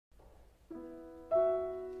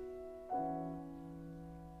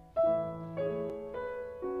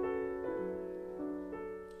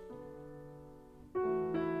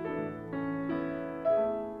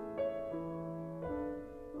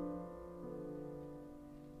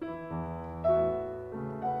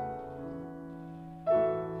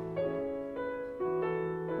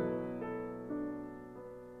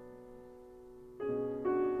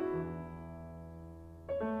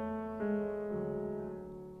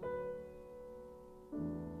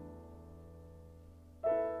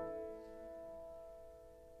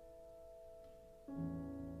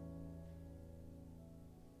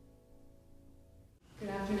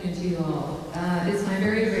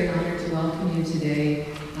today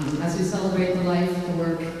as we celebrate the life, the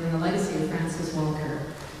work, and the legacy of Francis Walker.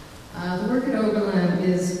 The work at Oberlin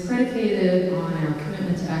is predicated on our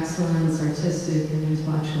commitment to excellence, artistic and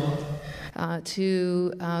intellectual,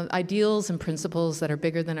 to ideals and principles that are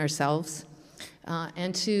bigger than ourselves,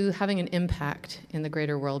 and to having an impact in the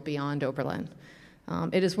greater world beyond Oberlin.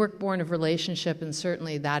 It is work born of relationship, and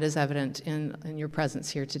certainly that is evident in your presence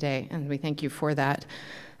here today, and we thank you for that.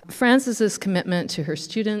 Francis's commitment to her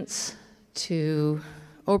students, to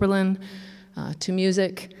Oberlin, to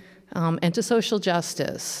music, and to social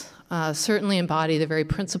justice certainly embody the very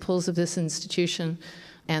principles of this institution,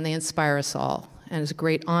 and they inspire us all. And it's a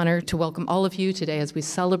great honor to welcome all of you today as we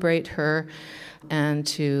celebrate her and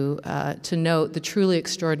to note the truly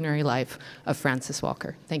extraordinary life of Francis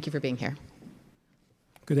Walker. Thank you for being here.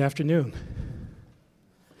 Good afternoon.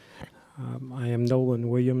 I am Nolan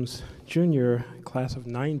Williams, Jr., class of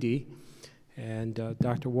 '90, and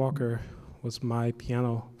Dr. Walker was my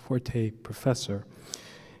pianoforte professor.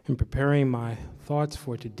 In preparing my thoughts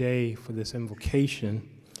for today for this invocation,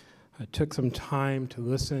 I took some time to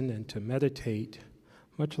listen and to meditate,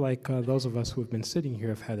 much like those of us who have been sitting here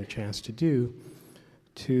have had a chance to do,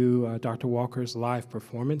 to Dr. Walker's live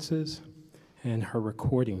performances and her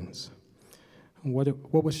recordings.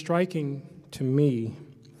 What was striking to me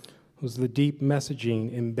was the deep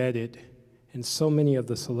messaging embedded in so many of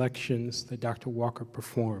the selections that Dr. Walker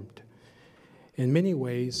performed. In many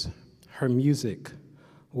ways, her music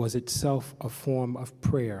was itself a form of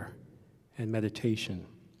prayer and meditation.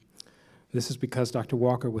 This is because Dr.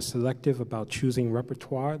 Walker was selective about choosing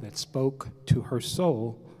repertoire that spoke to her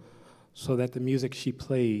soul so that the music she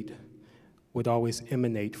played would always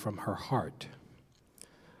emanate from her heart.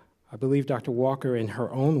 I believe Dr. Walker, in her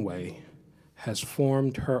own way, has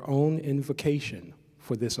formed her own invocation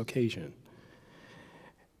for this occasion.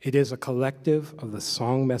 It is a collective of the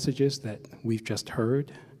song messages that we've just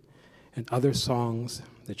heard and other songs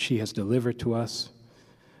that she has delivered to us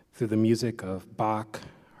through the music of Bach,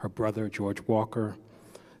 her brother George Walker,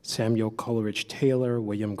 Samuel Coleridge-Taylor,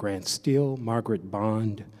 William Grant Steele, Margaret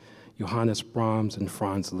Bond, Johannes Brahms, and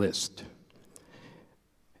Franz Liszt.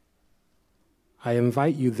 I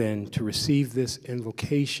invite you then to receive this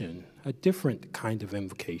invocation, a different kind of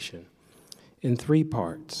invocation, in 3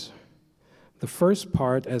 parts. The first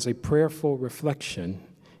part as a prayerful reflection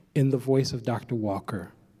in the voice of Dr.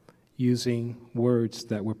 Walker, using words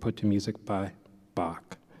that were put to music by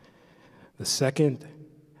Bach. The second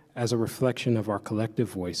as a reflection of our collective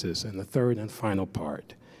voices, and the third and final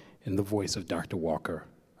part in the voice of Dr. Walker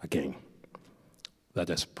again.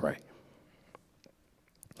 Let us pray.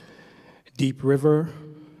 Deep river,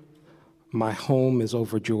 my home is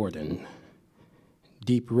over Jordan.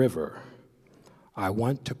 Deep river, I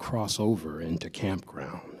want to cross over into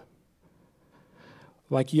campground.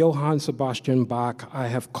 Like Johann Sebastian Bach, I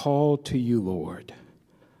have called to you, Lord.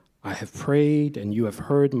 I have prayed, and you have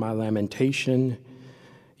heard my lamentation.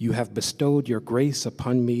 You have bestowed your grace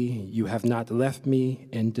upon me. You have not left me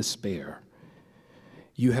in despair.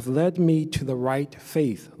 You have led me to the right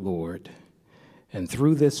faith, Lord, and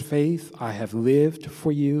through this faith I have lived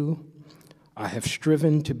for you. I have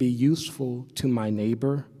striven to be useful to my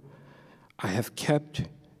neighbor. I have kept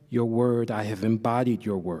your word. I have embodied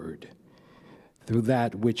your word through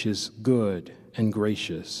that which is good and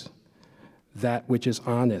gracious, that which is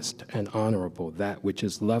honest and honorable, that which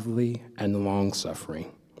is lovely and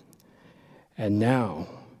long-suffering. And now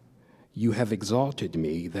you have exalted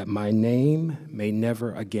me that my name may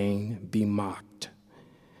never again be mocked.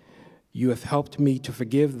 You have helped me to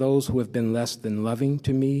forgive those who have been less than loving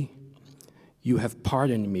to me. You have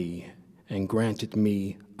pardoned me and granted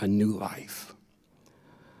me a new life.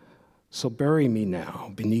 So bury me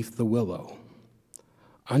now beneath the willow,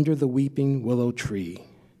 under the weeping willow tree,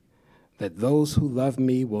 that those who love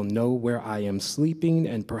me will know where I am sleeping,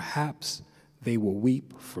 and perhaps they will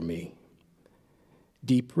weep for me.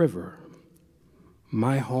 Deep river,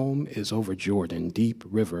 my home is over Jordan. Deep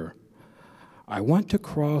river, I want to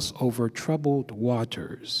cross over troubled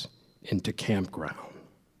waters into campground.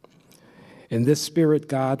 In this spirit,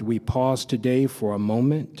 God, we pause today for a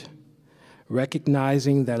moment,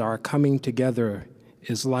 recognizing that our coming together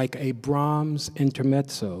is like a Brahms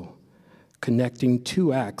intermezzo, connecting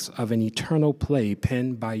 2 acts of an eternal play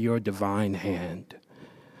penned by your divine hand.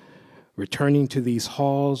 Returning to these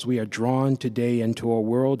halls, we are drawn today into a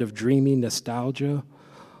world of dreamy nostalgia,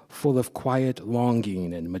 full of quiet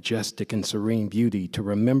longing and majestic and serene beauty, to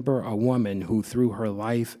remember a woman who, through her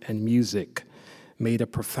life and music, made a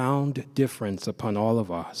profound difference upon all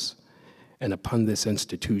of us and upon this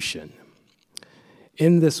institution.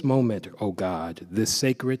 In this moment, O God, this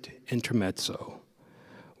sacred intermezzo,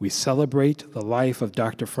 We celebrate the life of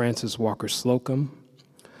Dr. Frances Walker Slocum.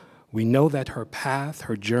 We know that her path,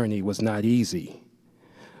 her journey was not easy,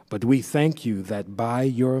 but we thank you that by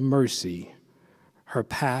your mercy, her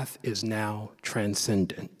path is now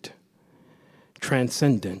transcendent.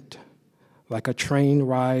 Transcendent, like a train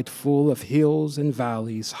ride full of hills and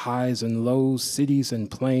valleys, highs and lows, cities and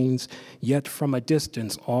plains, yet from a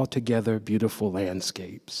distance altogether beautiful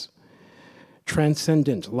landscapes.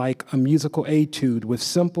 Transcendent, like a musical etude with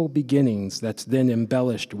simple beginnings that's then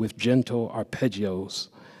embellished with gentle arpeggios,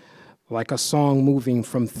 like a song moving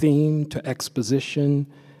from theme to exposition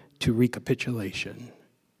to recapitulation.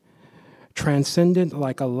 Transcendent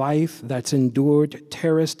like a life that's endured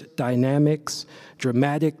terraced dynamics,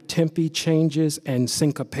 dramatic tempi changes, and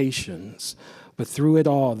syncopations. But through it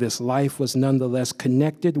all, this life was nonetheless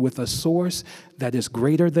connected with a source that is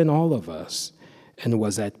greater than all of us and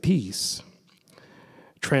was at peace.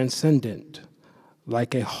 Transcendent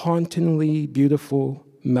like a hauntingly beautiful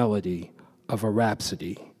melody of a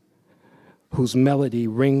rhapsody, whose melody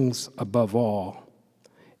rings above all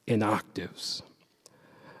in octaves.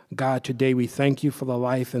 God, today we thank you for the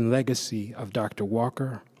life and legacy of Dr.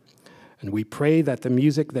 Walker, and we pray that the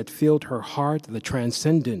music that filled her heart, the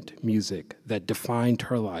transcendent music that defined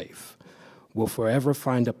her life, will forever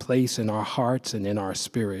find a place in our hearts and in our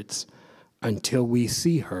spirits until we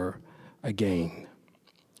see her again.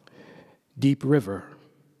 Deep river,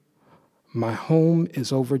 my home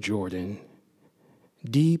is over Jordan.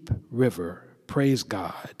 Deep river, praise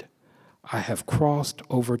God, I have crossed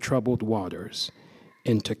over troubled waters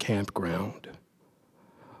into campground.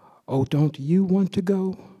 Oh, don't you want to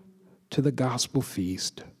go to the gospel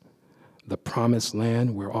feast, the promised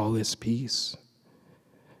land where all is peace?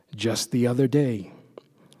 Just the other day,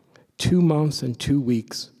 2 months and 2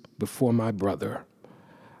 weeks before my brother,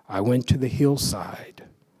 I went to the hillside.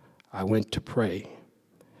 I went to pray.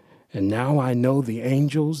 And now I know the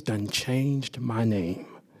angels done changed my name.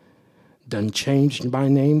 Done changed my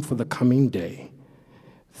name for the coming day.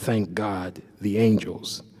 Thank God the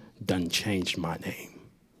angels done changed my name.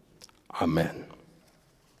 Amen.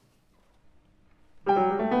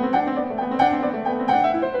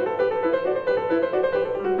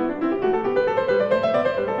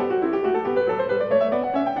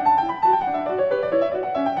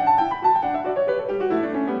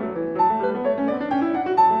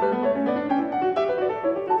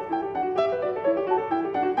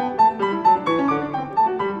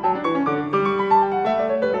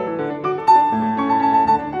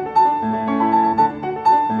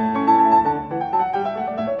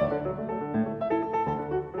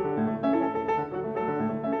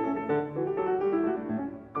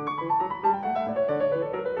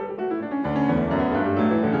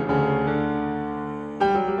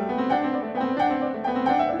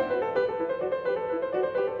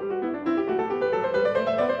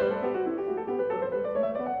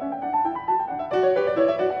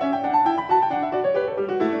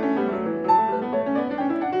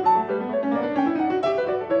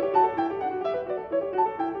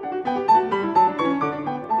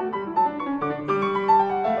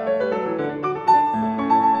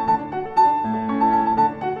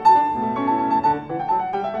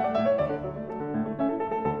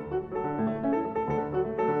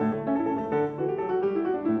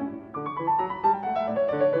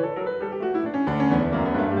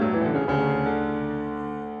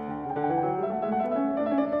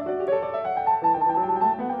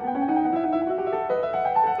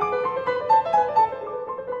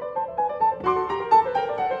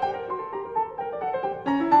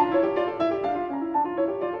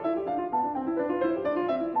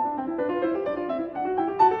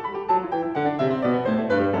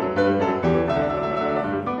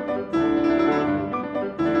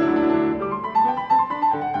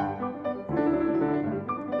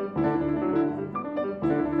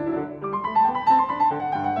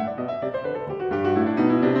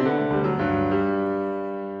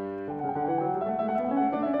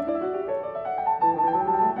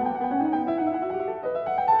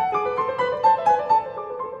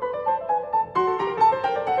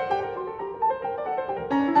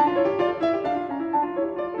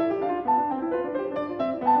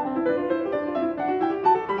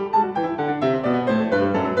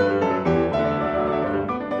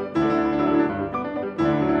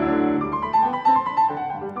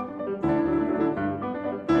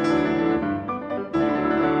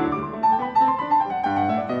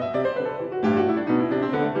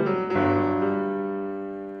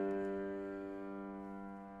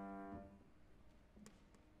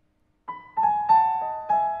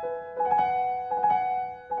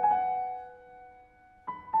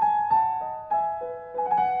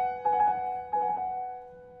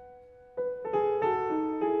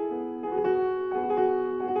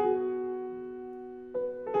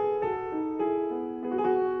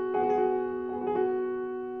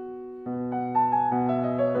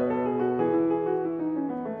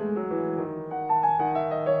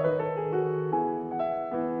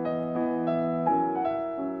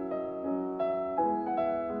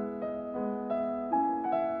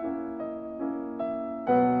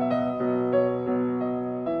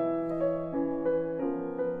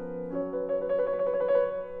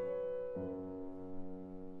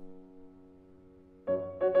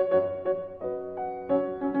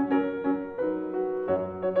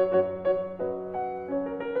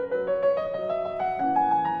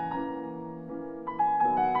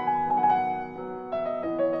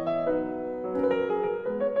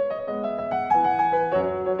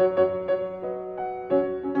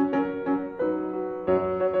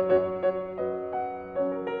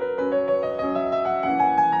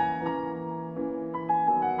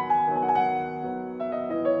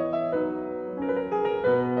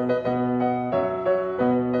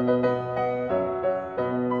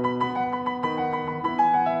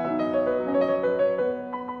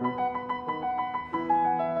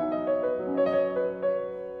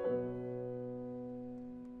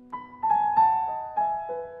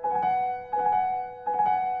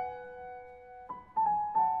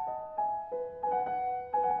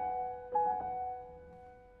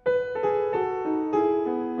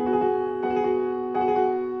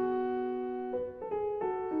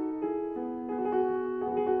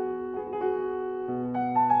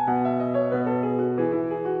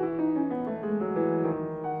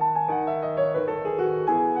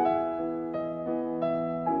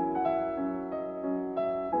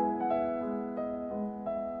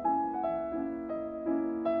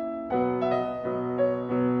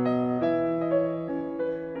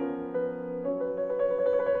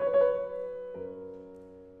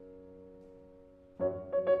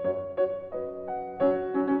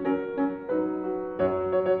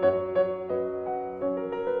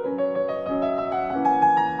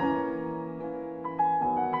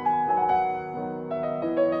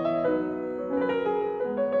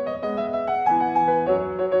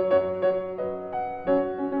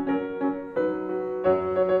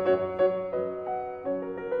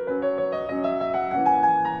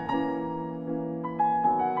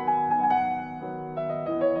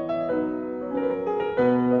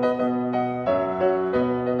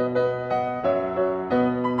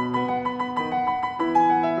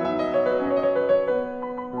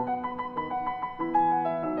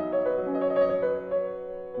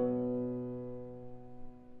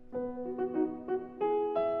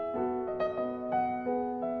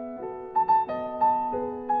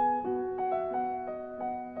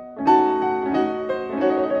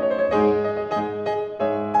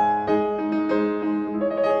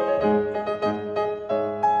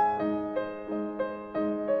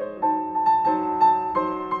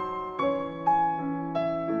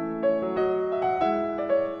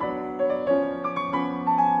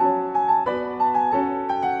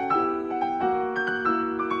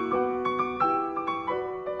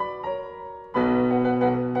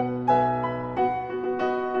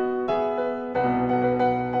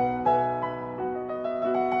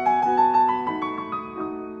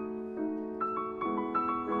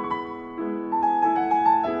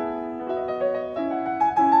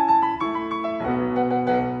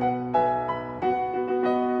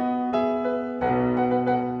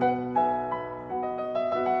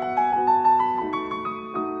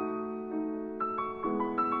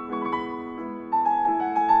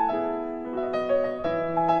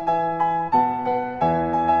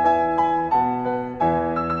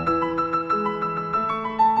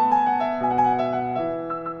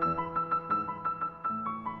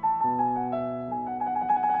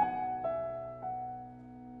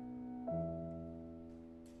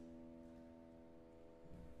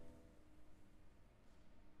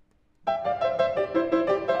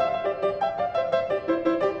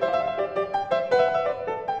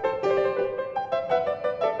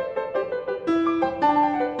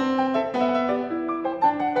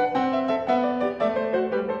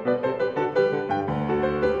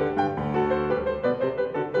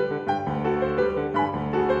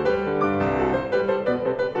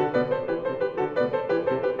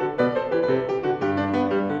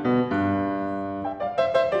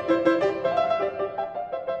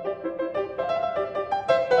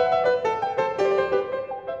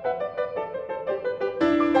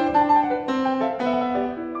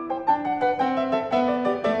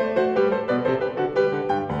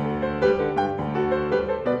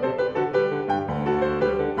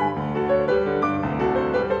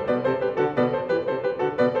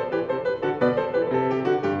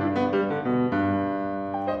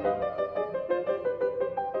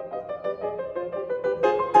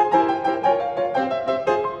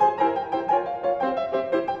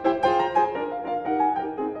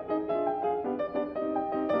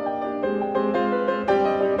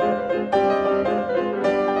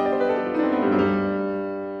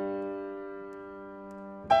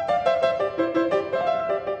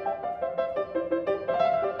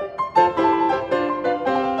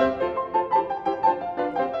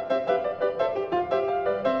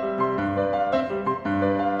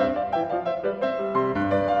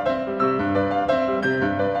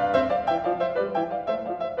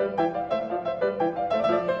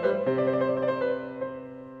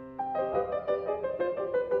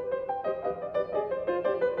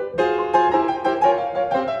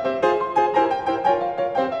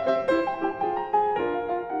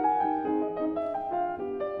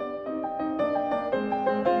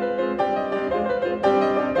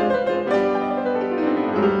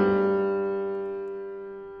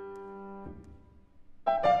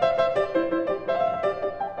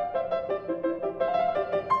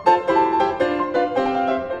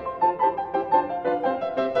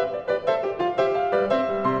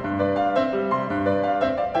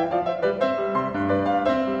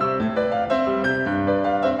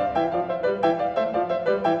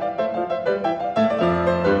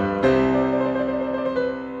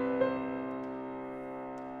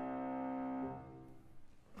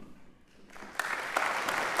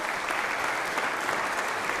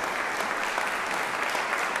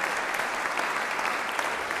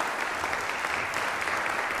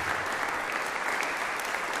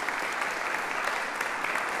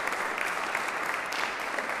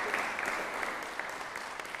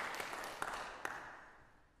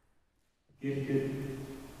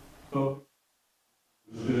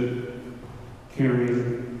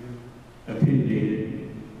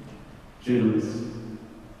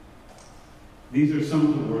 These are some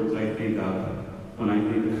of the words I think of when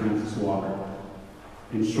I think of Frances Walker.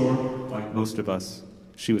 In short, like most of us,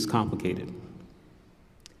 she was complicated.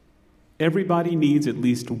 Everybody needs at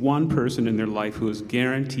least one person in their life who is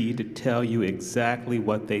guaranteed to tell you exactly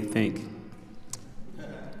what they think.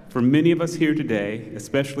 For many of us here today,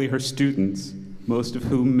 especially her students, most of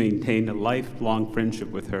whom maintained a lifelong friendship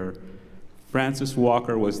with her, Frances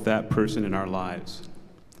Walker was that person in our lives.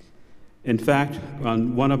 In fact,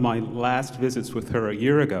 on one of my last visits with her a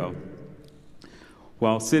year ago,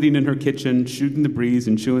 while sitting in her kitchen, shooting the breeze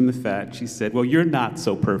and chewing the fat, she said, "Well, you're not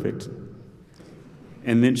so perfect."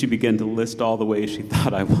 And then she began to list all the ways she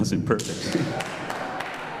thought I wasn't perfect.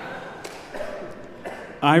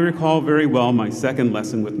 I recall very well my second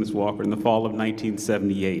lesson with Miss Walker in the fall of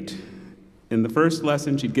 1978. In the first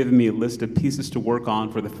lesson, she'd given me a list of pieces to work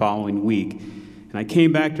on for the following week. And I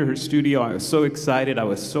came back to her studio. I was so excited. I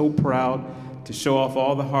was so proud to show off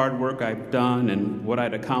all the hard work I'd done and what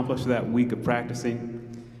I'd accomplished that week of practicing.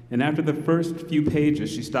 And after the first few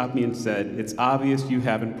pages, she stopped me and said, "It's obvious you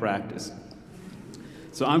haven't practiced.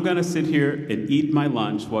 So I'm going to sit here and eat my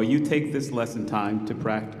lunch while you take this lesson time to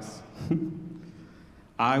practice."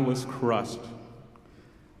 I was crushed.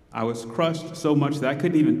 I was crushed so much that I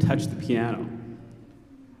couldn't even touch the piano.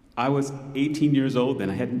 I was 18 years old then.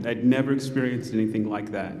 I'd never experienced anything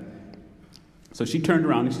like that. So she turned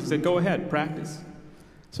around and she said, "Go ahead, practice."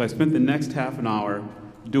 So I spent the next half an hour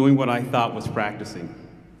doing what I thought was practicing.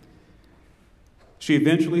 She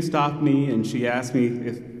eventually stopped me and she asked me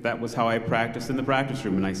if that was how I practiced in the practice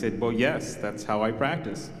room. And I said, "Well, yes, that's how I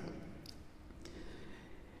practice."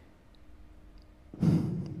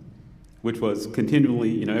 Which was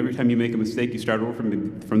continually, every time you make a mistake, you start over from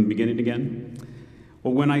the beginning again.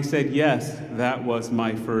 Well, when I said yes, that was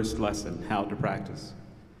my first lesson, how to practice.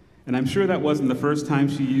 And I'm sure that wasn't the first time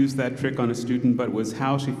she used that trick on a student, but it was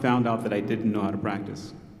how she found out that I didn't know how to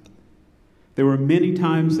practice. There were many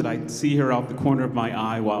times that I'd see her out the corner of my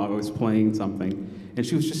eye while I was playing something, and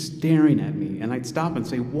she was just staring at me, and I'd stop and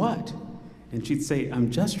say, "What?" And she'd say, "I'm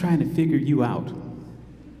just trying to figure you out."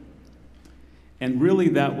 And really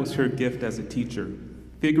that was her gift as a teacher,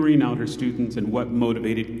 figuring out her students and what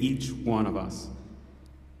motivated each one of us.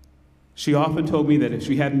 She often told me that if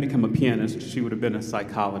she hadn't become a pianist, she would have been a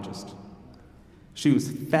psychologist. She was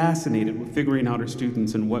fascinated with figuring out her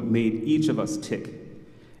students and what made each of us tick,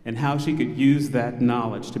 and how she could use that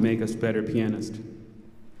knowledge to make us better pianists.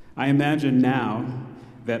 I imagine now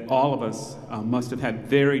that all of us must have had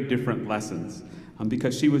very different lessons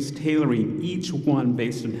because she was tailoring each one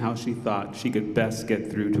based on how she thought she could best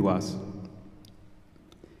get through to us.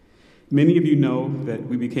 Many of you know that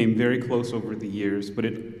we became very close over the years, but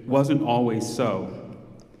it wasn't always so.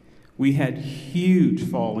 We had huge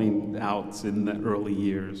falling outs in the early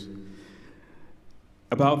years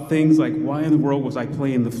about things like, why in the world was I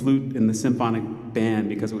playing the flute in the symphonic band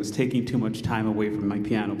because it was taking too much time away from my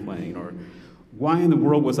piano playing, or why in the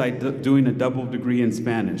world was I doing a double degree in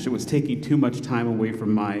Spanish? It was taking too much time away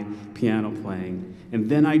from my piano playing. And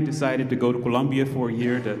then I decided to go to Colombia for a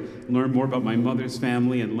year to learn more about my mother's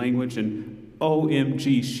family and language, and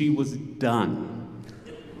OMG, she was done.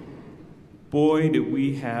 Boy, did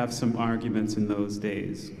we have some arguments in those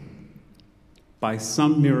days. By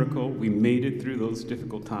some miracle, we made it through those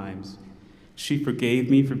difficult times. She forgave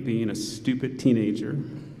me for being a stupid teenager,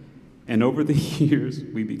 and over the years,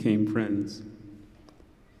 we became friends.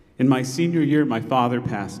 In my senior year, my father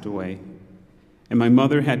passed away, and my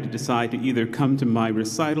mother had to decide to either come to my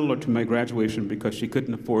recital or to my graduation because she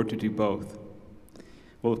couldn't afford to do both.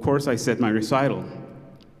 Well, of course, I said my recital,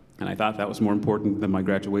 and I thought that was more important than my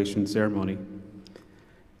graduation ceremony.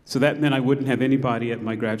 So that meant I wouldn't have anybody at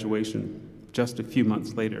my graduation just a few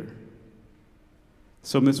months later.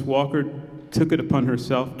 So Miss Walker took it upon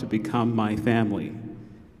herself to become my family.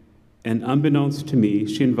 And unbeknownst to me,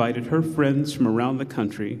 she invited her friends from around the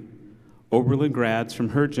country, Oberlin grads from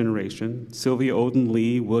her generation, Sylvia Oden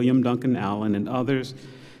Lee, William Duncan Allen, and others,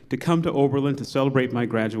 to come to Oberlin to celebrate my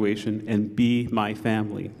graduation and be my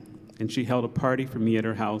family. And she held a party for me at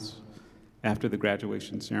her house after the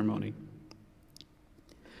graduation ceremony.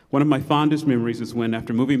 One of my fondest memories is when,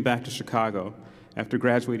 after moving back to Chicago, after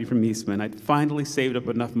graduating from Eastman, I'd finally saved up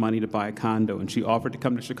enough money to buy a condo, and she offered to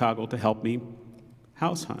come to Chicago to help me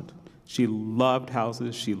house hunt. She loved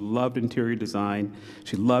houses, she loved interior design,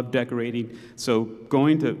 she loved decorating, so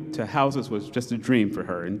going to houses was just a dream for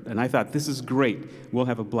her, and I thought, this is great, we'll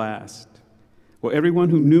have a blast. Well, everyone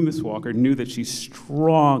who knew Miss Walker knew that she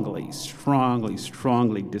strongly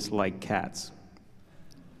disliked cats.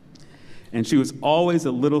 And she was always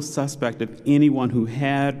a little suspect of anyone who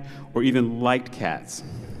had or even liked cats.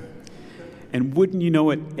 And wouldn't you know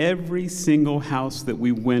it, every single house that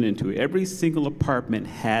we went into, every single apartment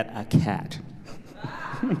had a cat.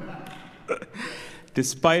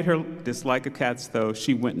 Despite her dislike of cats, though,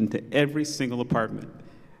 she went into every single apartment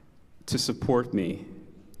to support me.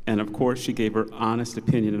 And of course, she gave her honest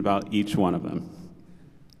opinion about each one of them.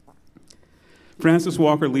 Frances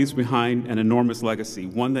Walker leaves behind an enormous legacy,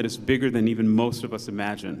 one that is bigger than even most of us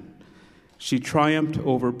imagine. She triumphed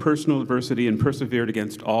over personal adversity and persevered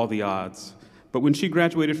against all the odds. But when she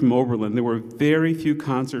graduated from Oberlin, there were very few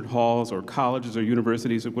concert halls or colleges or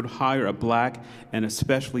universities that would hire a black and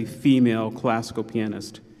especially female classical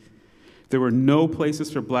pianist. There were no places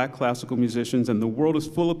for black classical musicians, and the world is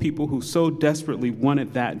full of people who so desperately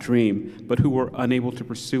wanted that dream, but who were unable to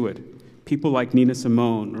pursue it. People like Nina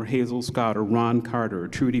Simone, or Hazel Scott, or Ron Carter, or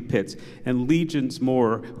Trudy Pitts, and legions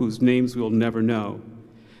more whose names we'll never know.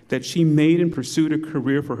 That she made and pursued a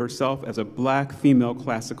career for herself as a black female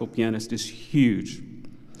classical pianist is huge.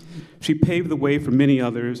 She paved the way for many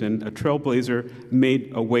others, and a trailblazer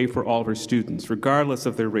made a way for all of her students, regardless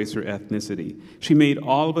of their race or ethnicity. She made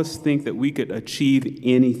all of us think that we could achieve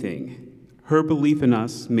anything. Her belief in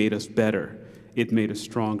us made us better. It made us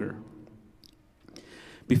stronger.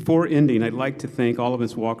 Before ending, I'd like to thank all of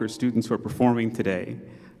Ms. Walker's students who are performing today,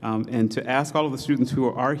 and to ask all of the students who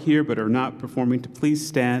are here but are not performing to please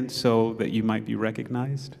stand so that you might be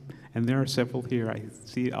recognized. And there are several here. I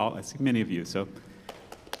see many of you, so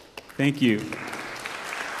thank you.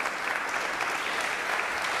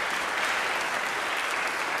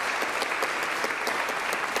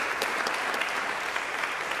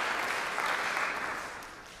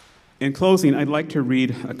 In closing, I'd like to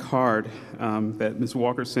read a card that Ms.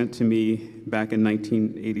 Walker sent to me back in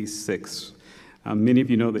 1986. Many of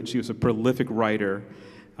you know that she was a prolific writer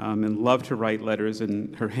and loved to write letters,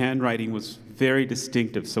 and her handwriting was very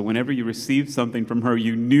distinctive. So whenever you received something from her,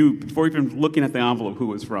 you knew, before even looking at the envelope, who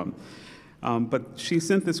it was from. But she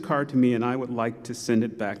sent this card to me, and I would like to send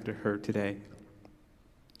it back to her today.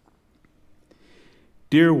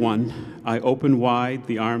 Dear one, I open wide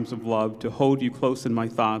the arms of love to hold you close in my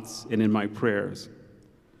thoughts and in my prayers.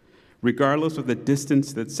 Regardless of the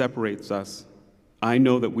distance that separates us, I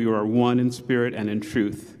know that we are one in spirit and in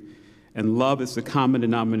truth, and love is the common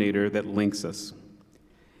denominator that links us.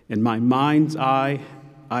 In my mind's eye,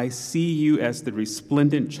 I see you as the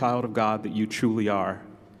resplendent child of God that you truly are.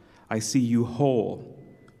 I see you whole,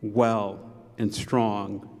 well, and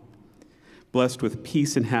strong, blessed with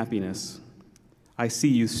peace and happiness. I see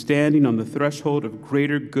you standing on the threshold of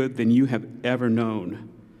greater good than you have ever known.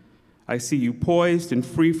 I see you poised and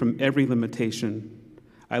free from every limitation.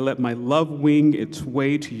 I let my love wing its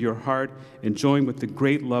way to your heart and join with the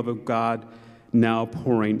great love of God now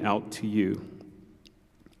pouring out to you.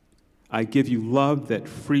 I give you love that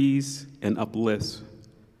frees and uplifts,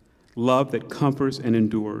 love that comforts and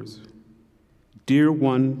endures. Dear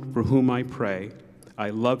one for whom I pray,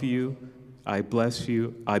 I love you, I bless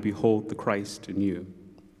you, I behold the Christ in you.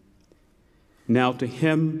 Now to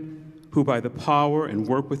him who by the power and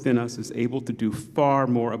work within us is able to do far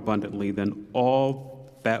more abundantly than all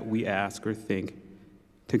that we ask or think,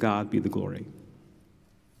 to God be the glory.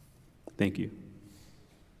 Thank you.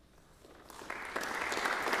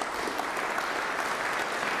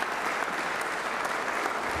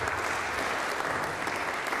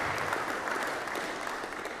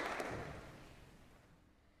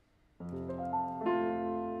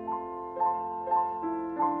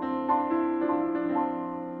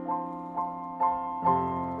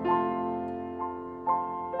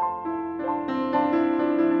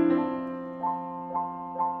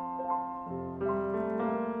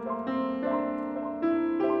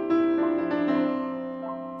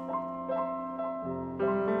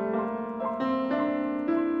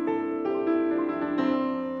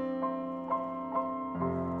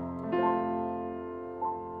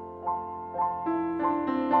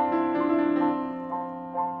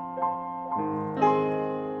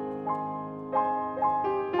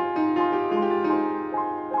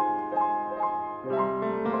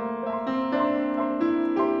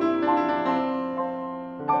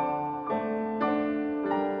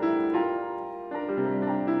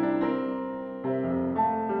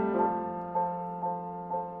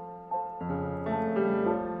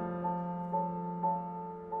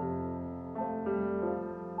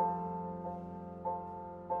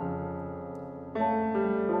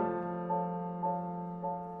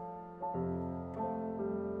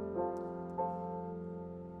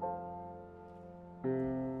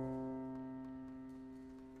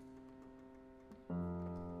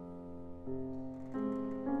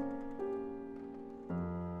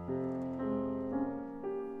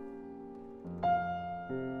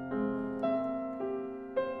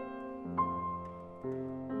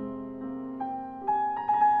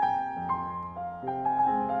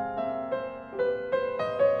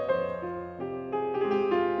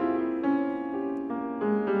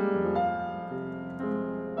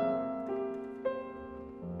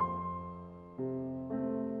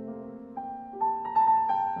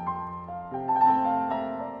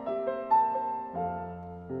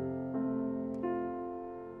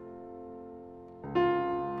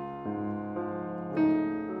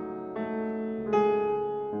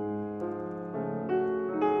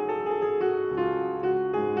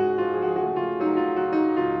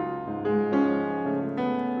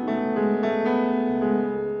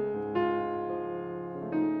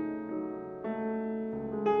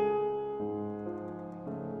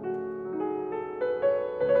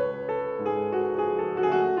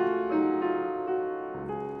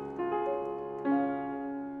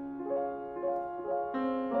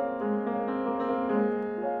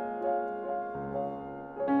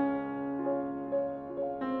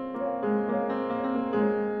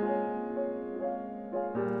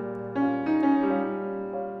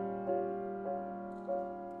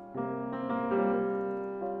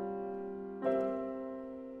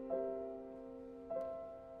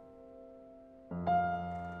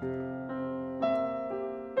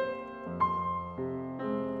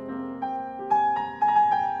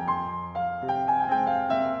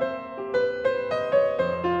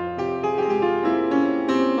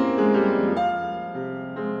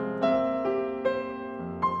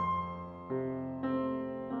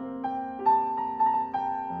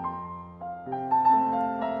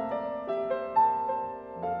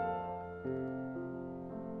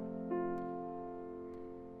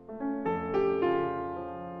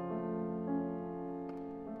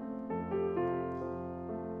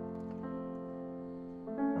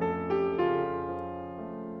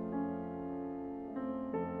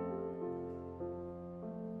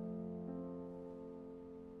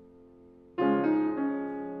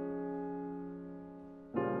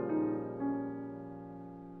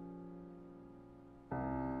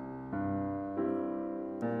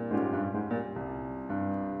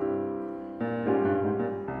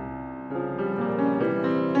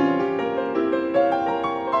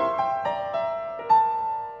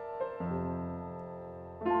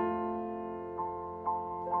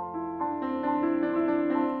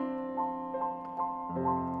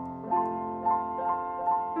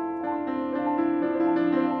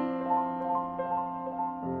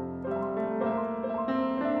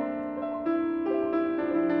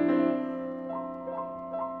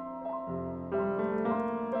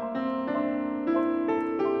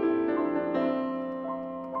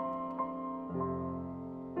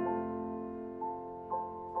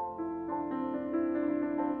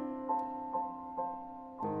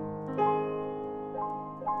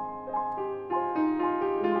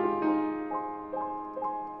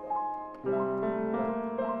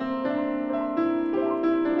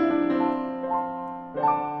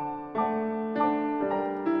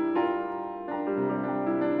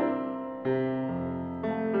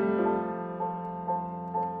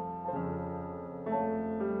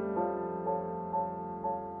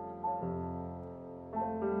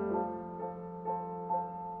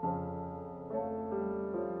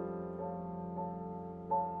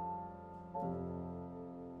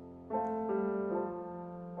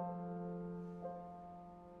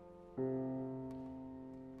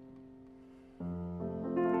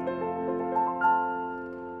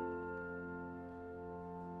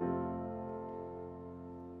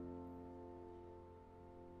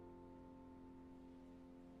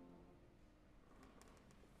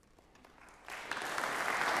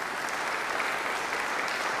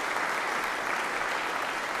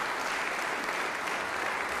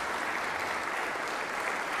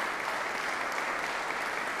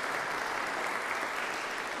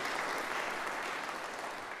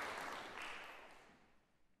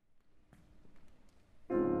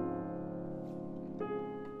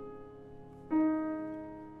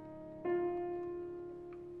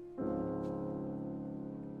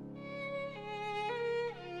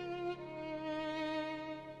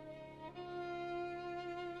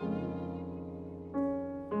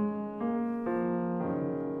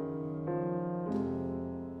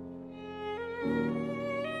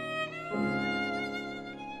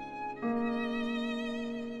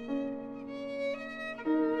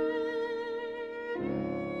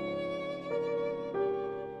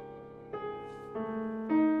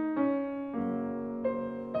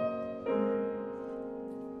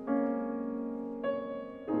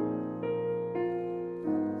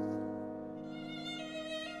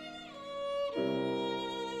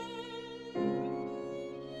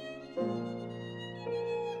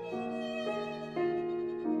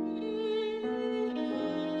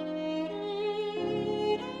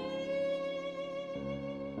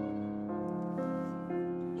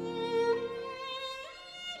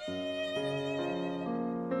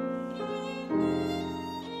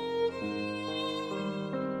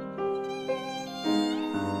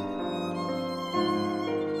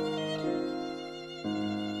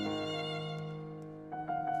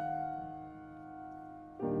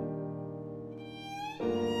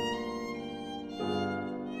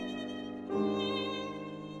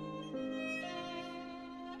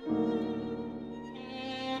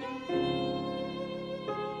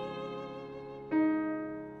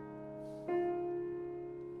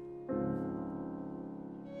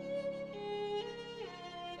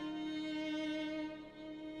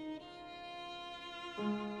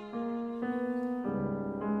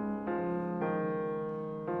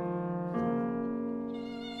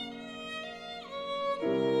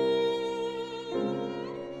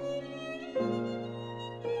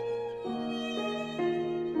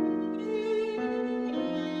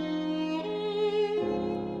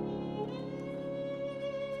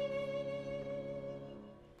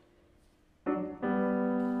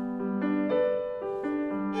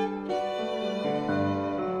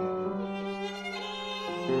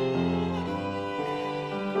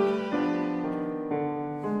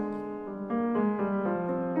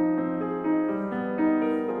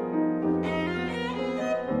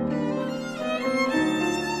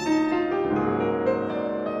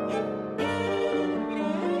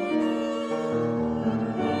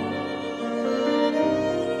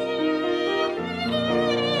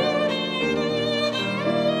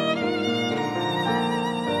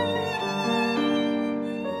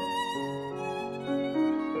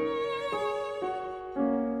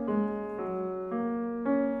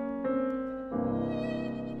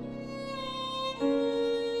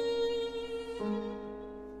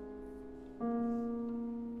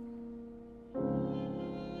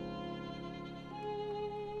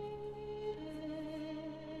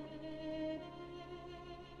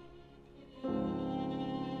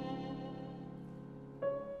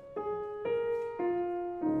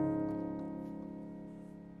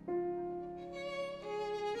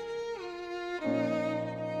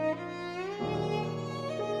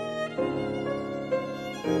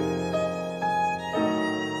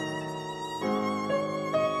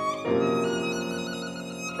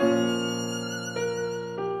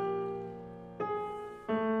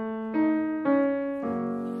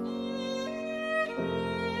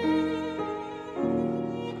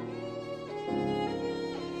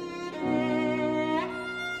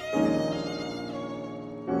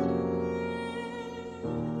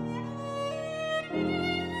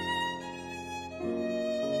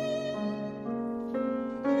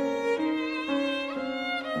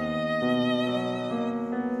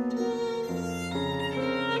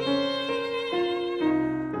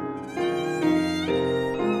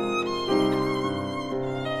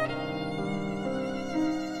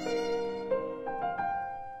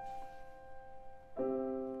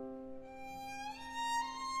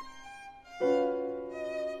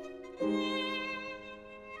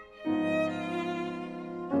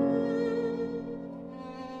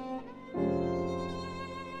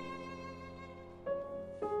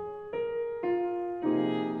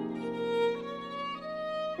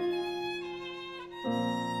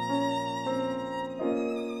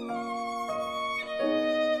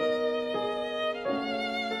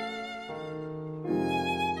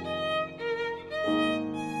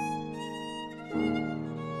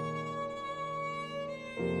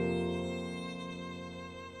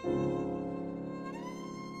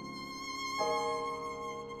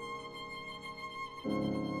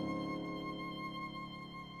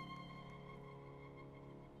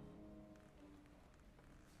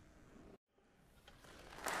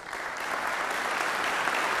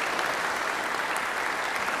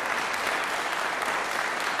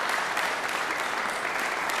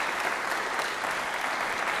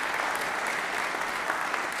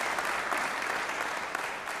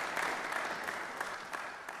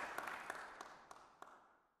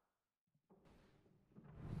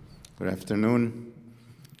 Good afternoon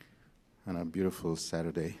on a beautiful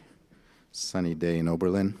Saturday, sunny day in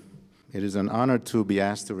Oberlin. It is an honor to be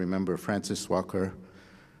asked to remember Francis Walker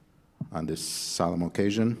on this solemn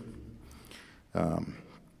occasion.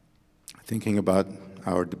 Thinking about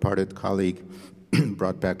our departed colleague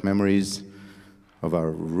brought back memories of our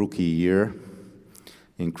rookie year,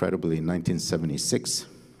 incredibly in 1976,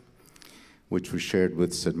 which we shared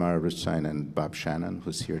with Sedmara Richstein and Bob Shannon,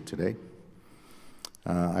 who's here today.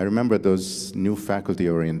 I remember those new faculty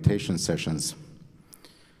orientation sessions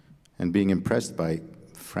and being impressed by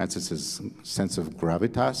Francis's sense of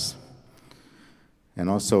gravitas, and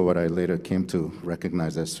also what I later came to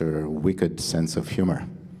recognize as her wicked sense of humor.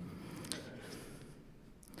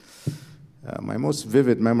 My most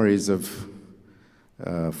vivid memories of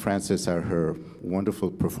Francis are her wonderful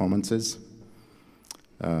performances,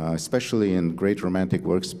 especially in great romantic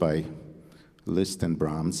works by Liszt and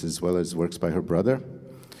Brahms, as well as works by her brother,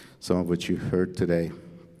 some of which you heard today,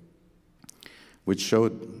 which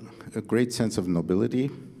showed a great sense of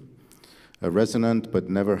nobility, a resonant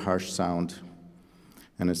but never harsh sound,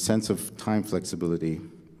 and a sense of time flexibility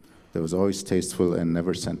that was always tasteful and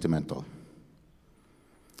never sentimental.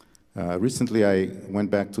 Recently, I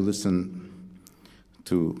went back to listen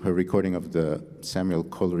to her recording of the Samuel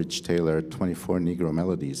Coleridge-Taylor 24 Negro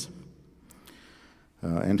Melodies,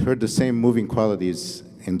 and heard the same moving qualities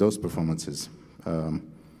in those performances,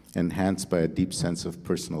 enhanced by a deep sense of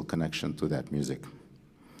personal connection to that music.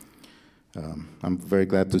 I'm very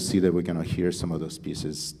glad to see that we're going to hear some of those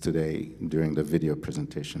pieces today during the video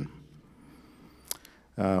presentation.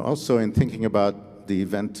 Also, in thinking about the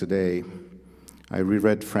event today, I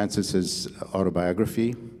reread Francis's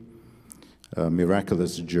autobiography, A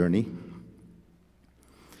Miraculous Journey,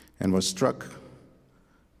 and was struck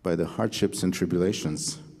by the hardships and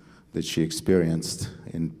tribulations that she experienced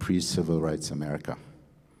in pre-civil rights America.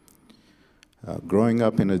 Growing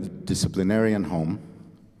up in a disciplinarian home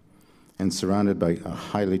and surrounded by a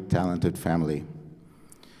highly talented family,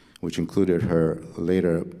 which included her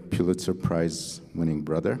later Pulitzer Prize-winning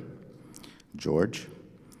brother, George,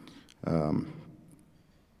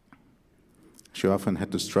 she often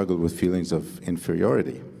had to struggle with feelings of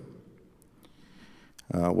inferiority.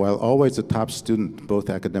 While always a top student, both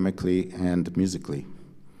academically and musically,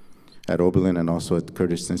 at Oberlin and also at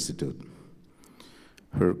Curtis Institute,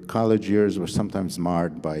 her college years were sometimes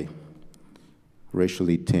marred by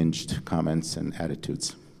racially tinged comments and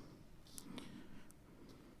attitudes.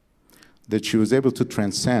 That she was able to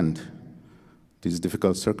transcend these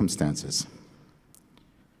difficult circumstances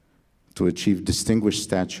to achieve distinguished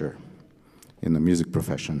stature in the music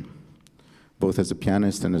profession, both as a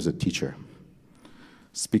pianist and as a teacher,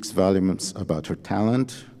 speaks volumes about her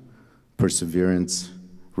talent, perseverance,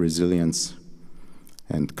 resilience,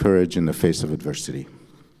 and courage in the face of adversity.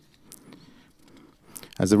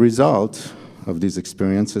 As a result of these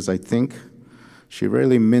experiences, I think she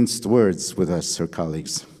rarely minced words with us, her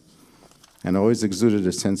colleagues, and always exuded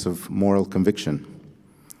a sense of moral conviction.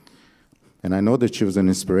 And I know that she was an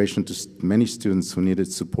inspiration to many students who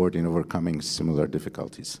needed support in overcoming similar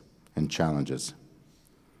difficulties and challenges.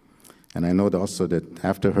 And I know also that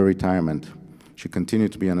after her retirement, she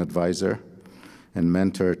continued to be an advisor and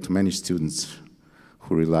mentor to many students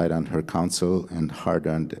who relied on her counsel and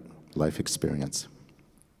hard-earned life experience.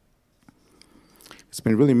 It's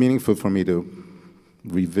been really meaningful for me to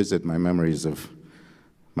revisit my memories of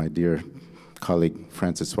my dear colleague,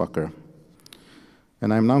 Francis Walker.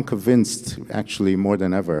 And I'm now convinced, actually more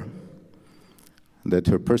than ever, that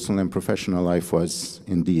her personal and professional life was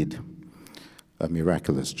indeed a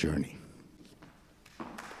miraculous journey.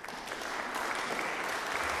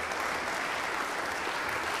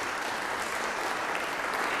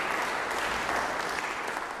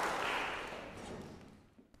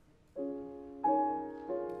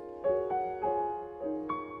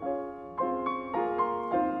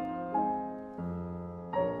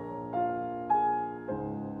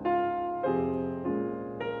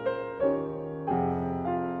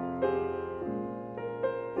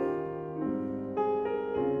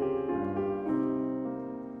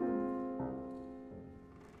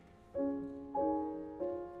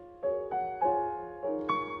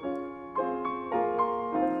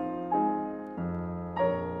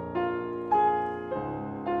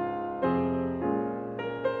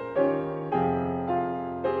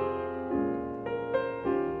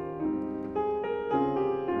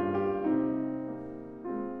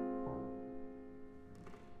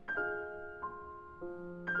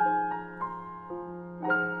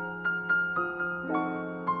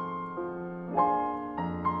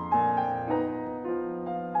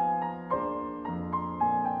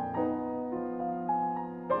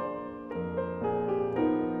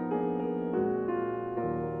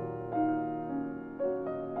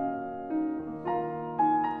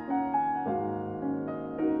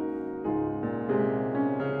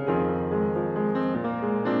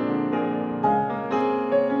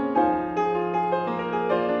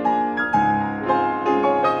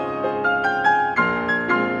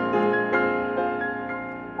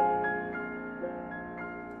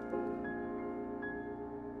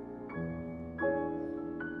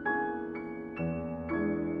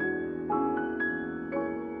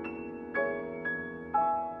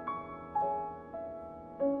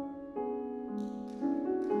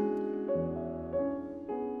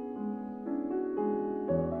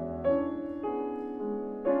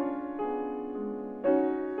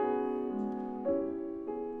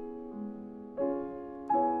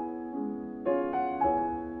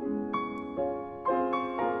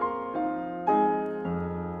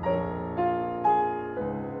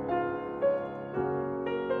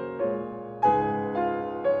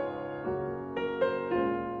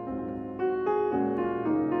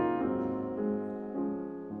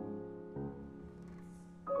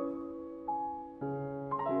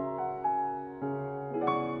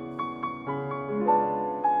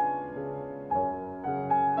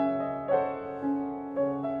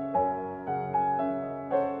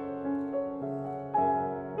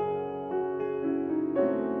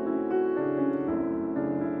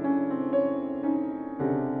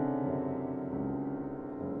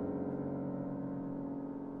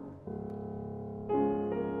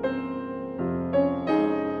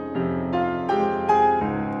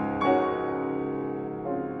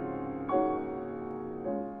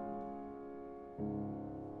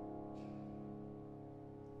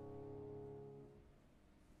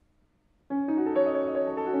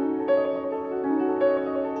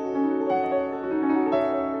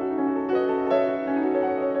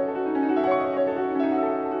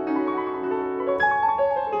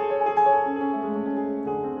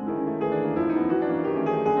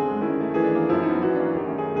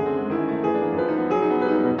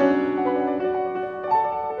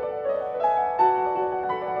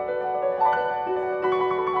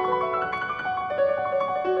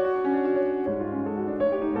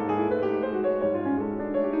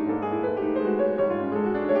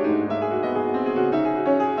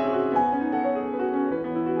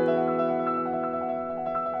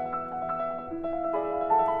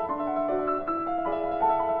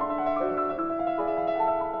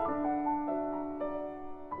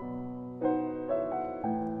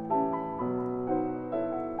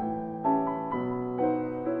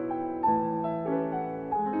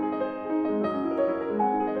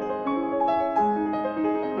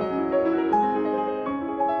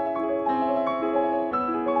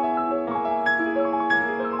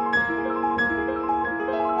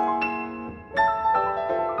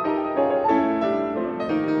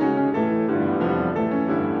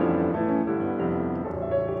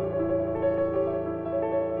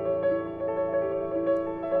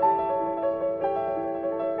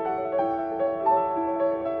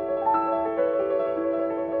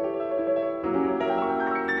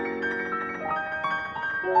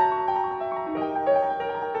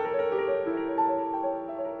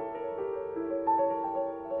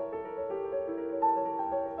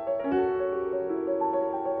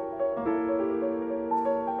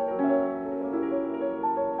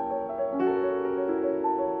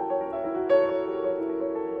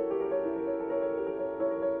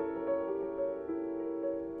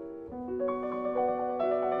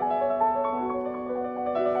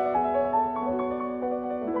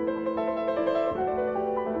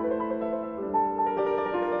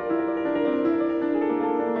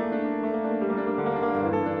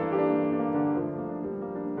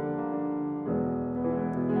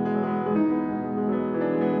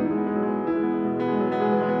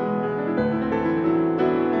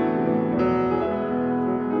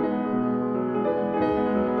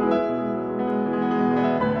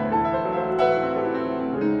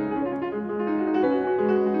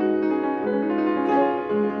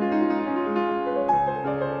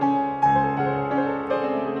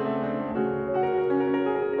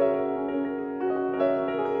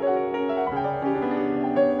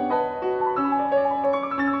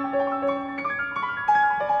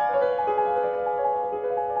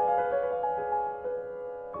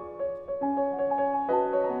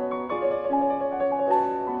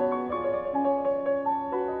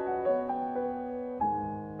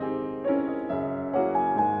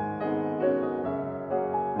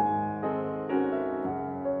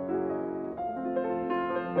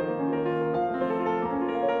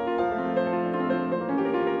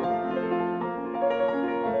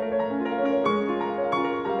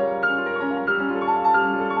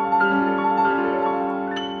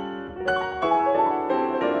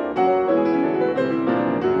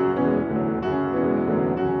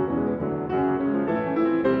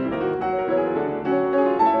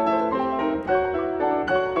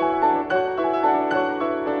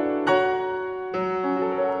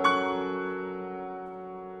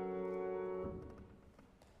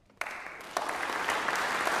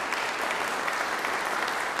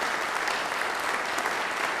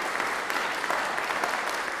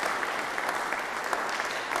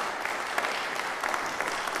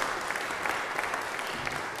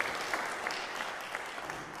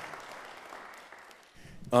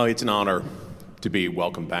 It's an honor to be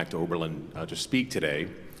welcomed back to Oberlin to speak today.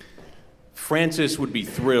 Frances would be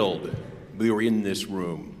thrilled we were in this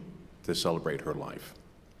room to celebrate her life.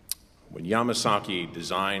 When Yamasaki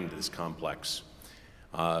designed this complex,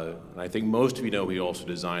 and I think most of you know he also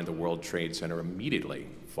designed the World Trade Center immediately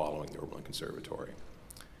following the Oberlin Conservatory.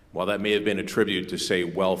 While that may have been a tribute to, say,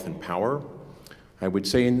 wealth and power, I would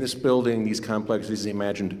say in this building, these complexes, he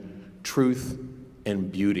imagined truth and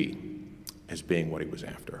beauty as being what he was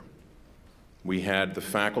after. We had the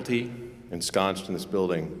faculty ensconced in this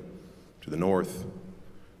building to the north,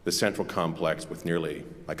 the central complex with nearly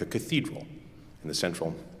like a cathedral in the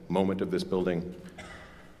central moment of this building,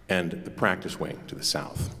 and the practice wing to the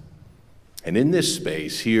south. And in this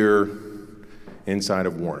space here inside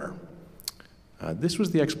of Warner, this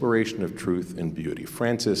was the exploration of truth and beauty.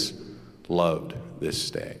 Frances loved this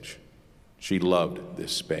stage. She loved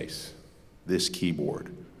this space, this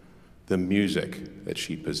keyboard, the music that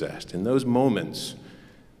she possessed. In those moments,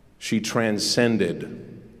 she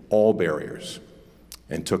transcended all barriers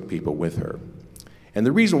and took people with her. And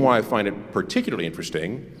the reason why I find it particularly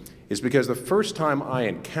interesting is because the first time I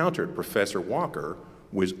encountered Professor Walker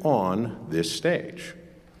was on this stage.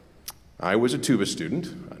 I was a tuba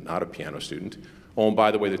student, not a piano student. Oh, and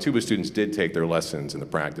by the way, the tuba students did take their lessons in the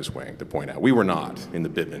practice wing, to point out. We were not in the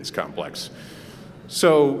Bidman's complex.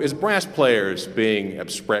 So as brass players, being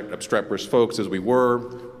obstreperous folks as we were,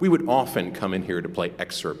 we would often come in here to play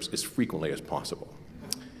excerpts as frequently as possible.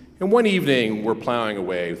 And one evening, we're plowing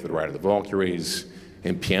away with the Ride of the Valkyries,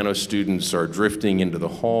 and piano students are drifting into the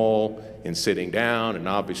hall and sitting down, and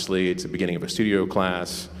obviously it's the beginning of a studio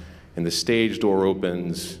class, and the stage door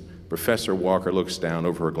opens. Professor Walker looks down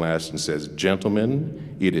over her glass and says,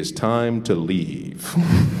 "Gentlemen, it is time to leave."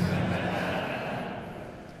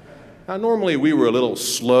 Now, normally we were a little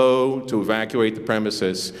slow to evacuate the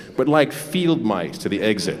premises, but like field mice to the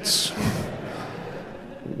exits,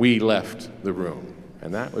 we left the room.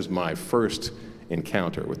 And that was my first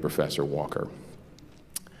encounter with Professor Walker.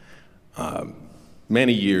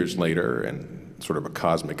 Many years later, and sort of a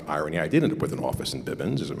cosmic irony, I did end up with an office in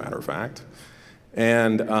Bibbins, as a matter of fact.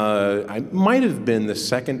 And I might have been the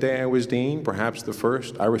second day I was dean, perhaps the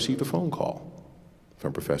first, I received a phone call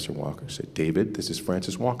from Professor Walker. He said, "David, this is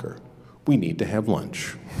Frances Walker. We need to have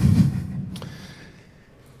lunch."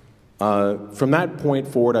 From that point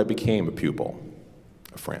forward, I became a pupil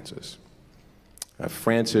of Frances.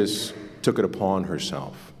 Frances took it upon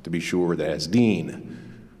herself to be sure that as dean,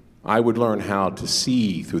 I would learn how to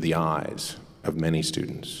see through the eyes of many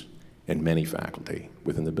students and many faculty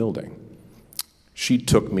within the building. She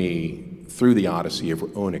took me through the odyssey of her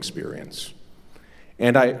own experience.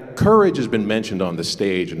 And courage has been mentioned on the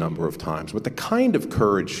stage a number of times, but the kind of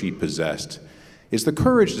courage she possessed is the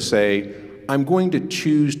courage to say, I'm going to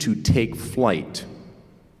choose to take flight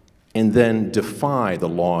and then defy the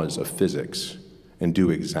laws of physics and do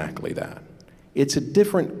exactly that. It's a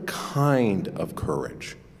different kind of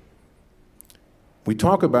courage. We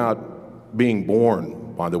talk about being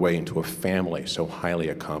born, by the way, into a family so highly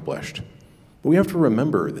accomplished, but we have to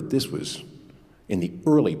remember that this was in the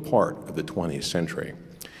early part of the 20th century.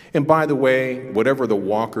 And by the way, whatever the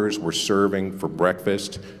Walkers were serving for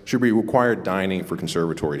breakfast should be required dining for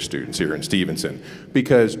conservatory students here in Stevenson,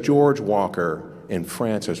 because George Walker and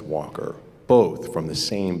Frances Walker, both from the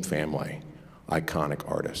same family, iconic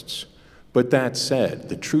artists. But that said,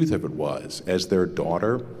 the truth of it was, as their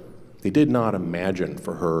daughter, they did not imagine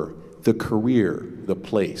for her the career, the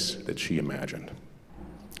place that she imagined.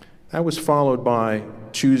 That was followed by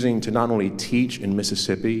choosing to not only teach in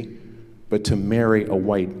Mississippi, but to marry a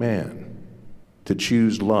white man, to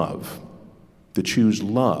choose love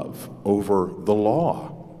over the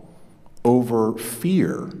law, over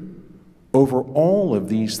fear, over all of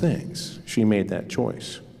these things. She made that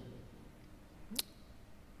choice.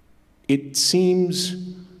 It seems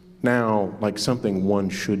now like something one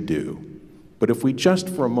should do, but if we just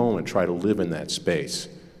for a moment try to live in that space,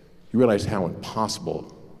 you realize how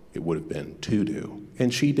impossible it would have been to do.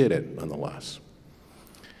 And she did it nonetheless.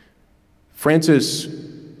 Frances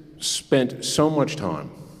spent so much time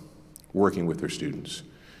working with her students.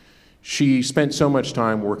 She spent so much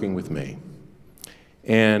time working with me.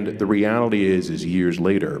 And the reality is years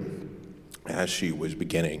later, as she was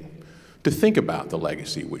beginning to think about the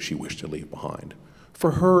legacy which she wished to leave behind,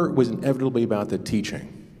 for her it was inevitably about the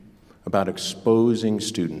teaching, about exposing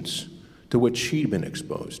students to what she'd been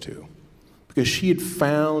exposed to. Because she had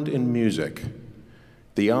found in music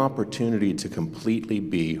the opportunity to completely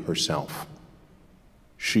be herself.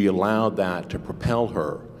 She allowed that to propel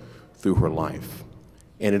her through her life.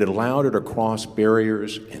 And it allowed her to cross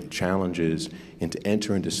barriers and challenges and to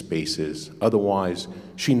enter into spaces otherwise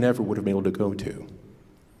she never would have been able to go to.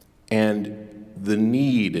 And the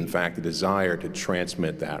need, in fact, the desire to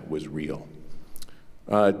transmit that was real.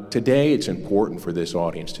 Today, it's important for this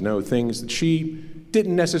audience to know things that she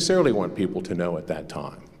didn't necessarily want people to know at that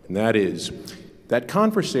time. And that is, that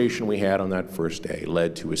conversation we had on that first day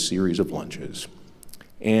led to a series of lunches.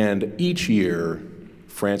 And each year,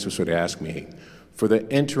 Frances would ask me for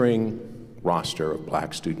the entering roster of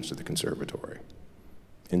black students at the conservatory.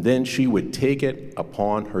 And then she would take it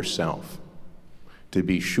upon herself to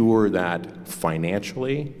be sure that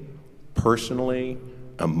financially, personally,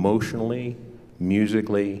 emotionally,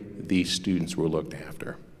 musically, these students were looked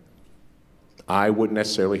after. I wouldn't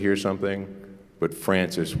necessarily hear something, but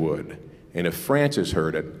Frances would. And if Frances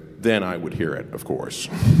heard it, then I would hear it, of course.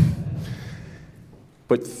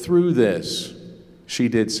 But through this, she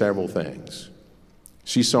did several things.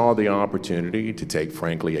 She saw the opportunity to take,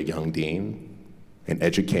 frankly, a young dean and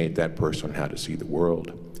educate that person on how to see the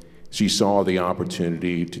world. She saw the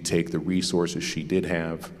opportunity to take the resources she did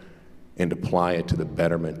have and apply it to the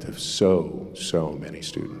betterment of so many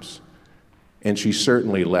students. And she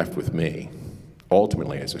certainly left with me,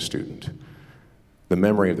 ultimately as a student, the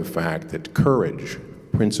memory of the fact that courage,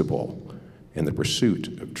 principle, and the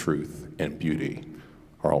pursuit of truth and beauty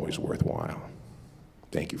are always worthwhile.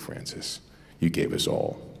 Thank you, Frances. You gave us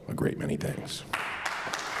all a great many things.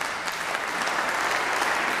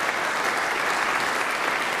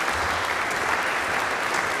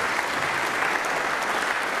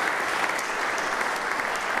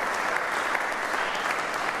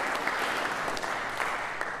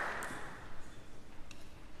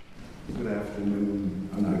 Good afternoon.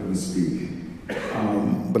 I'm not going to speak.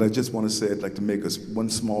 But I just want to say I'd like to make one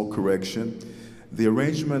small correction. The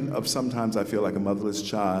arrangement of Sometimes I Feel Like a Motherless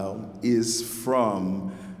Child is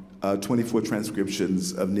from 24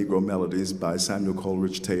 transcriptions of Negro Melodies by Samuel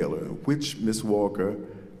Coleridge-Taylor, which Miss Walker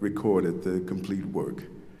recorded the complete work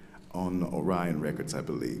on Orion Records, I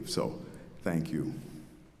believe. So, thank you.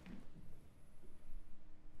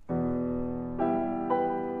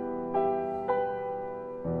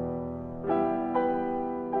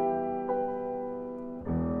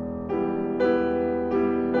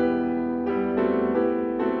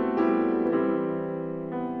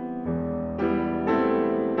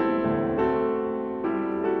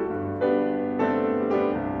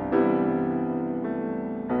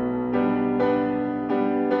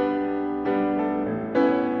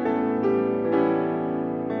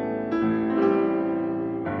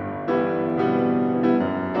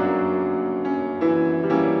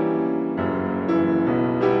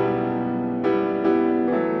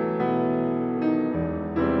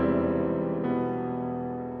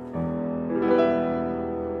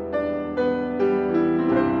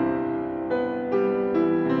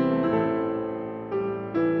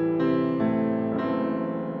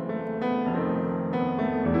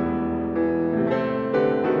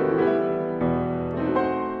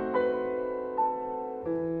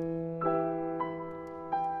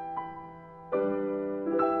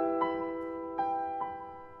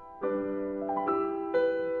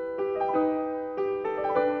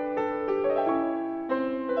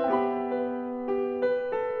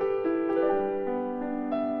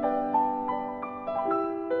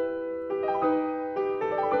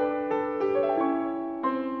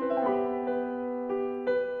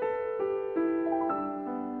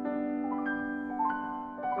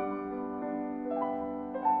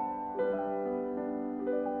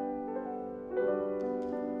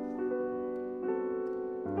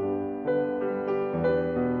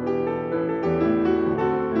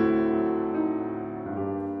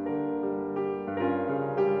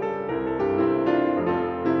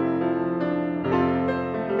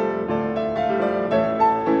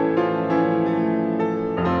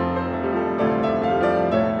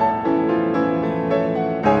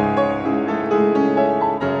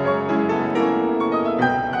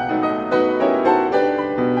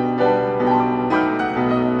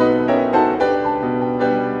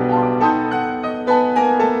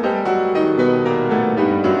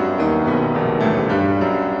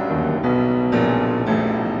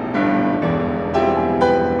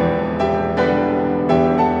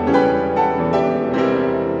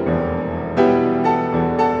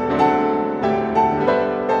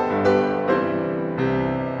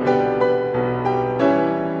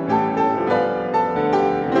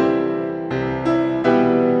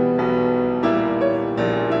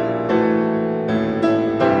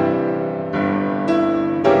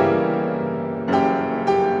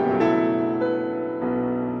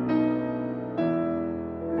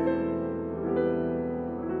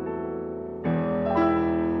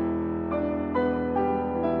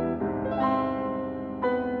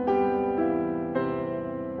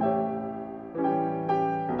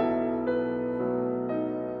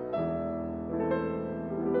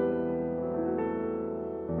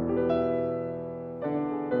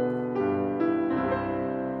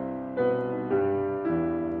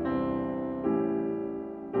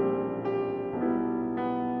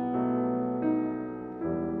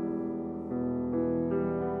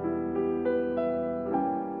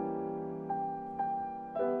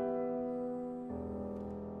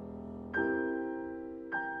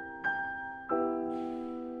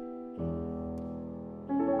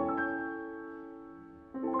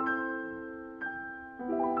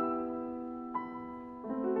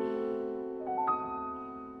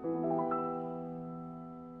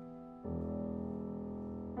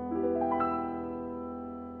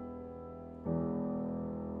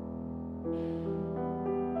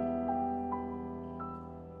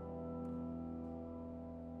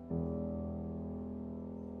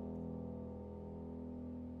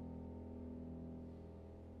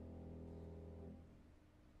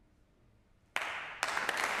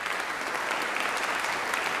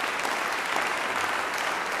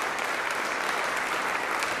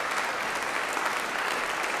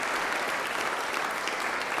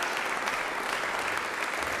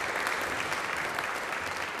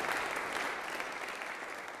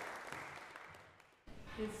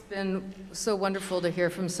 It's been so wonderful to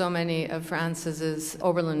hear from so many of Frances's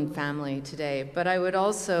Oberlin family today, but I would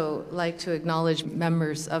also like to acknowledge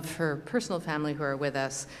members of her personal family who are with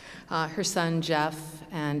us. Her son Jeff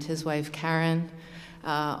and his wife Karen,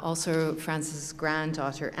 also Frances's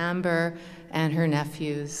granddaughter Amber, and her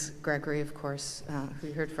nephews, Gregory, of course, who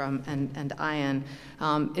we heard from, and Ian.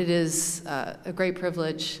 It is a great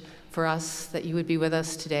privilege for us that you would be with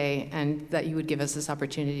us today and that you would give us this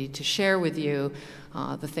opportunity to share with you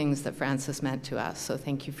the things that Frances meant to us. So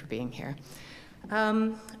thank you for being here.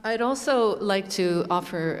 I'd also like to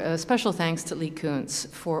offer a special thanks to Lee Koonce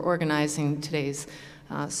for organizing today's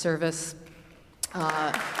service.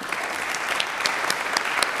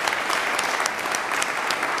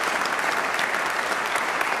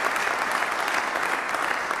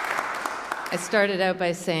 I started out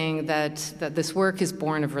by saying that this work is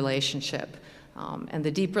born of relationship, and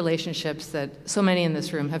the deep relationships that so many in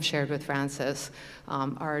this room have shared with Frances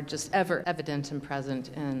are just ever evident and present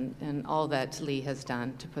in all that Lee has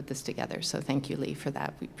done to put this together. So thank you, Lee, for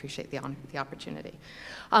that. We appreciate the opportunity.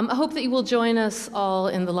 I hope that you will join us all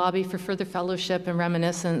in the lobby for further fellowship and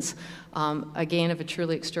reminiscence, again, of a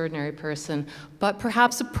truly extraordinary person. But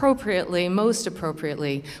perhaps appropriately, most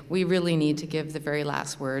appropriately, we really need to give the very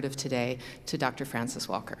last word of today to Dr. Frances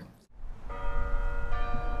Walker.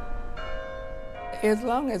 As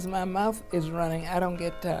long as my mouth is running, I don't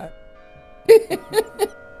get tired.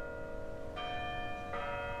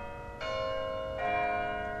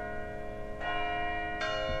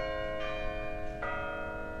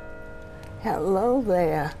 Hello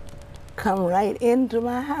there. Come right into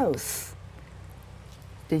my house.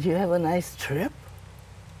 Did you have a nice trip?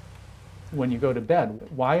 When you go to bed,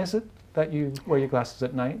 why is it that you wear your glasses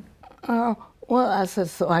at night? Well, I said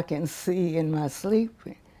so I can see in my sleep,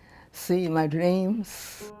 see my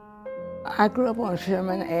dreams. I grew up on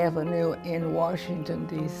Sherman Avenue in Washington,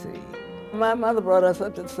 D.C. My mother brought us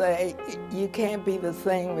up to say, you can't be the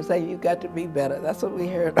same, we say, you got to be better. That's what we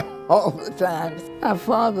heard all the time. My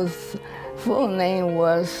father's full name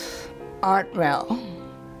was Artmel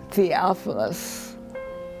Theophilus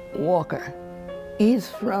Walker. He's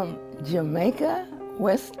from Jamaica,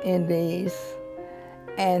 West Indies,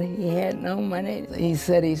 and he had no money. He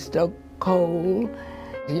said he stoked coal.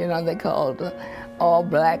 You know, they called all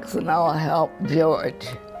blacks and all help George.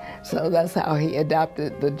 So that's how he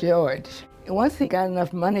adopted the George. Once he got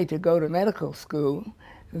enough money to go to medical school,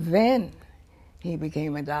 then he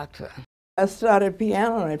became a doctor. I started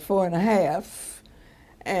piano at 4½,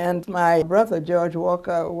 and my brother George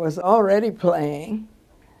Walker was already playing.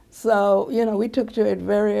 So, you know, we took to it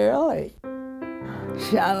very early.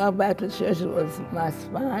 Shiloh Baptist Church was my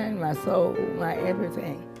spine, my soul, my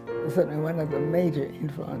everything. Certainly one of the major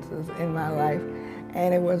influences in my life,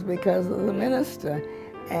 and it was because of the minister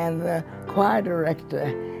and the choir director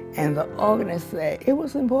and the organist there. It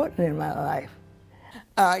was important in my life.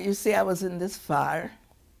 You see, I was in this fire.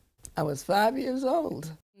 I was 5 years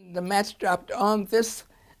old. The match dropped on this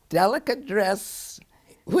delicate dress,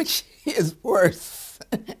 which is worse,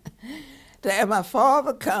 to have my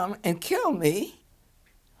father come and kill me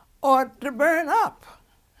or to burn up.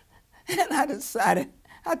 And I decided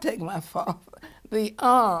I'll take my father. The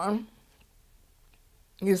arm,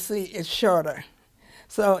 you see, is shorter.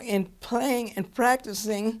 So in playing and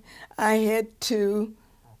practicing, I had to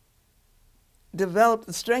develop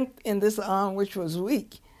the strength in this arm, which was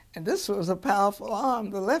weak. And this was a powerful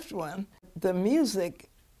arm, the left one. The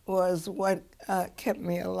music was what kept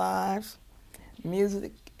me alive,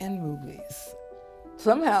 music and movies.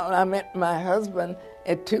 Somehow I met my husband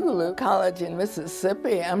at Tougaloo College in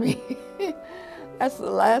Mississippi. I mean, that's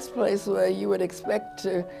the last place where you would expect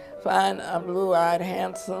to find a blue-eyed,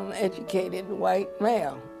 handsome, educated white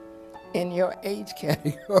male in your age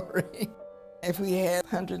category. If we had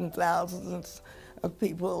hundreds and thousands of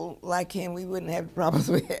people like him, we wouldn't have the problems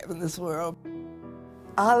we have in this world.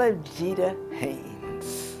 Olive Jeter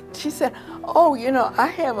Haynes. She said, oh, you know, I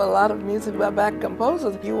have a lot of music by black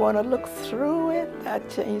composers. If you want to look through it, that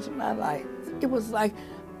changed my life. It was like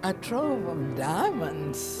a trove of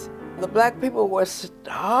diamonds. The black people were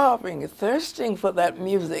starving, thirsting for that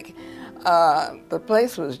music. The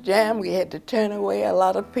place was jammed. We had to turn away a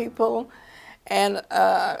lot of people. And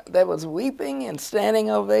there was weeping and standing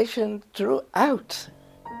ovation throughout.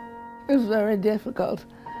 It was very difficult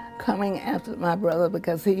coming after my brother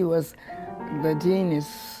because he was the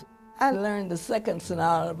genius. I learned the second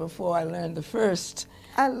sonata before I learned the first.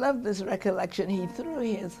 I love this recollection. He threw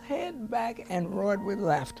his head back and roared with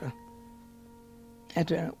laughter. I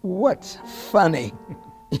turned, what's funny?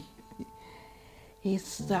 He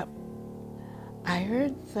stopped. I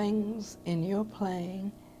heard things in your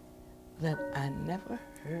playing that I never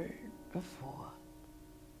heard before.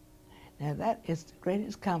 Now that is the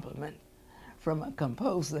greatest compliment from a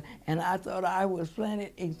composer, and I thought I was playing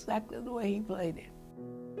it exactly the way he played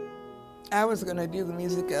it. I was going to do the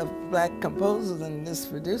music of black composers, and this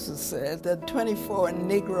producer said the 24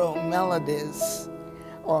 Negro melodies,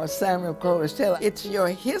 or Samuel Coleridge-Taylor, it's your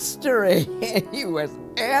history. And he was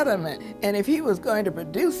adamant. And if he was going to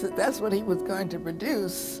produce it, that's what he was going to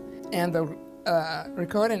produce. And the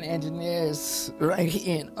recording engineers right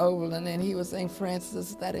here in Oberlin, and he was saying,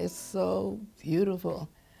 Francis, that is so beautiful.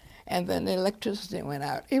 And then the electricity went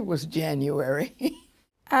out. It was January.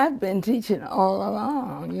 I've been teaching all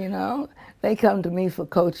along, you know. They come to me for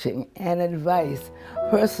coaching and advice,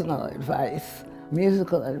 personal advice,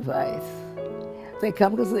 musical advice. They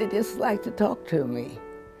come because they just like to talk to me.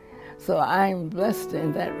 So I'm blessed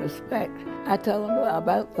in that respect. I tell them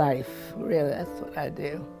about life, really, that's what I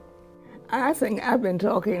do. I think I've been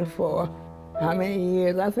talking for how many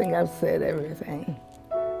years? I think I've said everything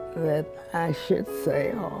that I should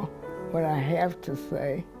say or what I have to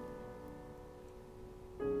say.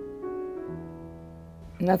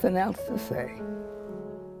 Nothing else to say.